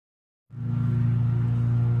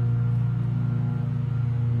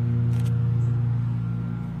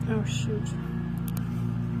Oh shoot.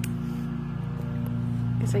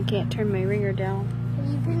 Guess I can't turn my ringer down. Are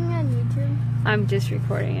you putting it on YouTube? I'm just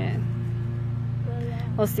recording it. Well, yeah.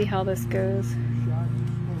 We'll see how this goes.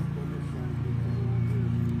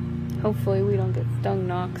 Hopefully we don't get stung,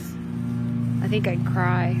 Knox. I think I'd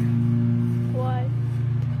cry. Why?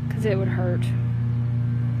 Because it would hurt.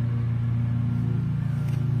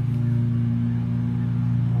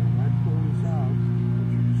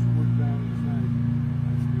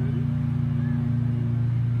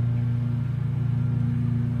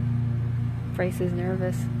 Bryce is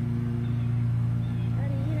nervous. How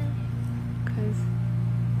do you know? Because,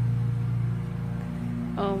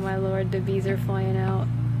 oh my lord, the bees are flying out.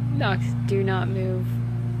 Knox, do not move.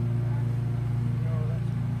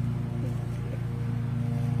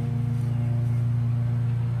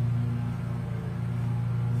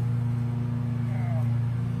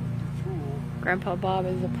 Grandpa Bob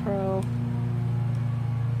is a pro.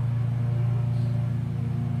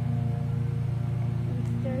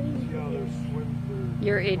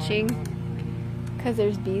 You're itching because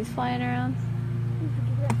there's bees flying around?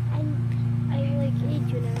 I like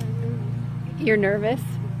itch when I'm moving. You're nervous?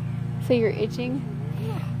 So you're itching?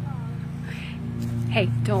 Hey,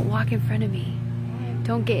 don't walk in front of me.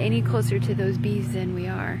 Don't get any closer to those bees than we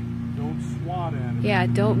are. Don't swat at it. Yeah,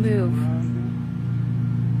 don't move.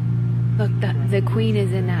 Look, the queen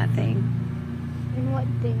is in that thing. And what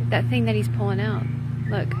thing? That thing that he's pulling out.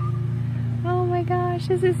 Look. Oh my gosh,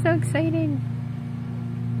 this is so exciting.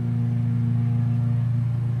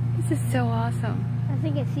 This is so awesome. I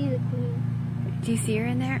think I see the queen. Do you see her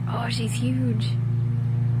in there? Oh, she's huge.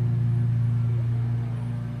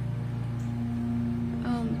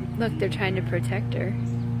 Look, they're trying to protect her.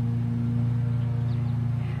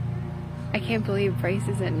 I can't believe Bryce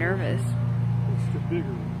isn't nervous. It's the bigger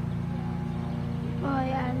one. Oh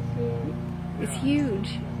yeah, I see it. It's huge.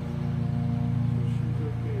 She's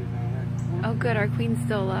okay now. Oh good, our queen's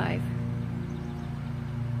still alive.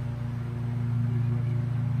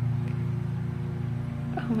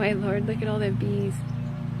 Oh my lord, look at all the bees.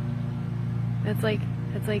 That's like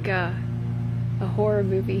a horror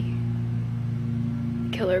movie.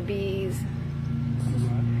 Killer bees.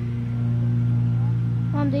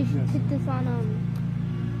 Mom, they should put this on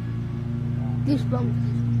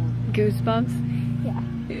Goosebumps. Goosebumps? Yeah.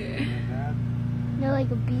 They're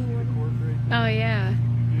like a bee one. Oh yeah.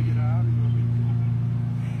 Dig it out, and you'll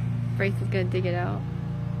be Bryce is gonna dig it out.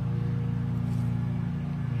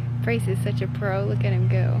 Bryce is such a pro. Look at him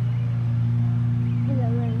go. Is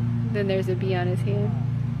that right? Then there's a bee on his hand.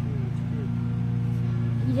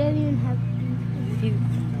 He doesn't even have bees.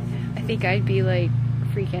 I think I'd be like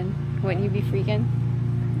freaking. Wouldn't you be freaking?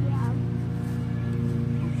 Yeah.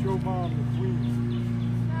 show Mom the queen.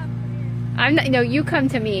 I'm not. No, you come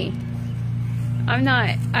to me. I'm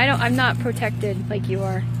not. I'm not protected like you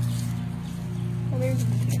are. Is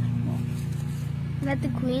that the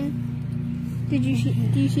queen? Do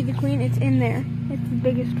you see the queen? It's in there. It's the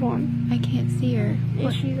biggest one. I can't see her.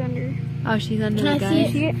 And she's under. Oh, she's under Can the I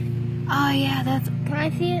guy. see it? Oh yeah, that's. Can I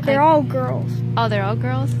see it? They're all girls. Oh, they're all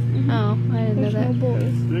girls. Oh, I didn't know There's that. no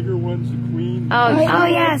boys. Bigger one's the queen. Oh, Oh, oh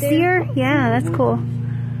yeah, right there. see her? Yeah, that's cool.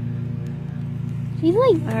 She's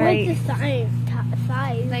like All twice right. the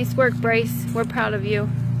size. Nice work, Bryce. We're proud of you.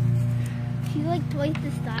 She's like twice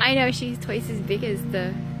the size. I know she's twice as big as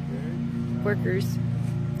the workers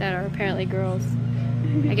that are apparently girls.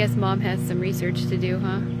 I guess Mom has some research to do,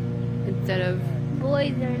 huh? Instead of...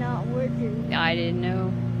 Boys are not workers. I didn't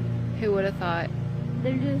know. Who would have thought?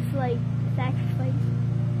 They're just like sacrifice.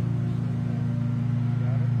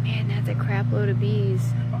 Man, that's a crap load of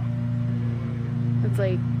bees. It's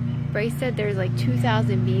like... Bryce said there's like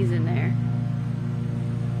 2,000 bees in there.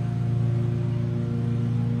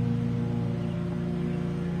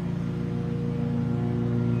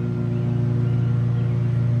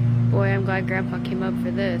 Boy, I'm glad Grandpa came up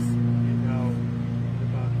for this. Now, in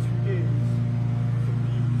about 2 days, the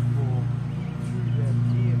bees will chew that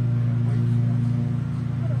can and white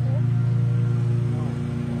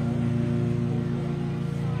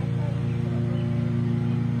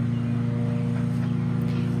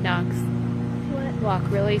Knox, What? walk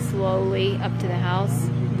really slowly up to the house.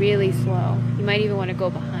 Really slow. You might even want to go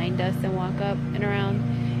behind us and walk up and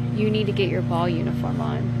around. You need to get your ball uniform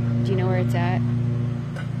on. Do you know where it's at?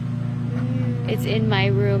 It's in my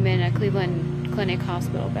room in a Cleveland Clinic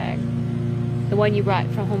hospital bag. The one you brought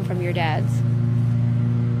from home from your dad's.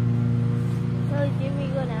 So did we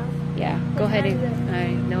go now? Yeah, go What ahead time is and... I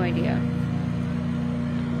have no idea.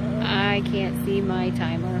 I can't see my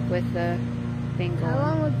timer with the thing How going.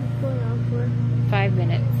 long was this going on for? 5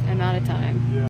 minutes. I'm out of time. Yeah.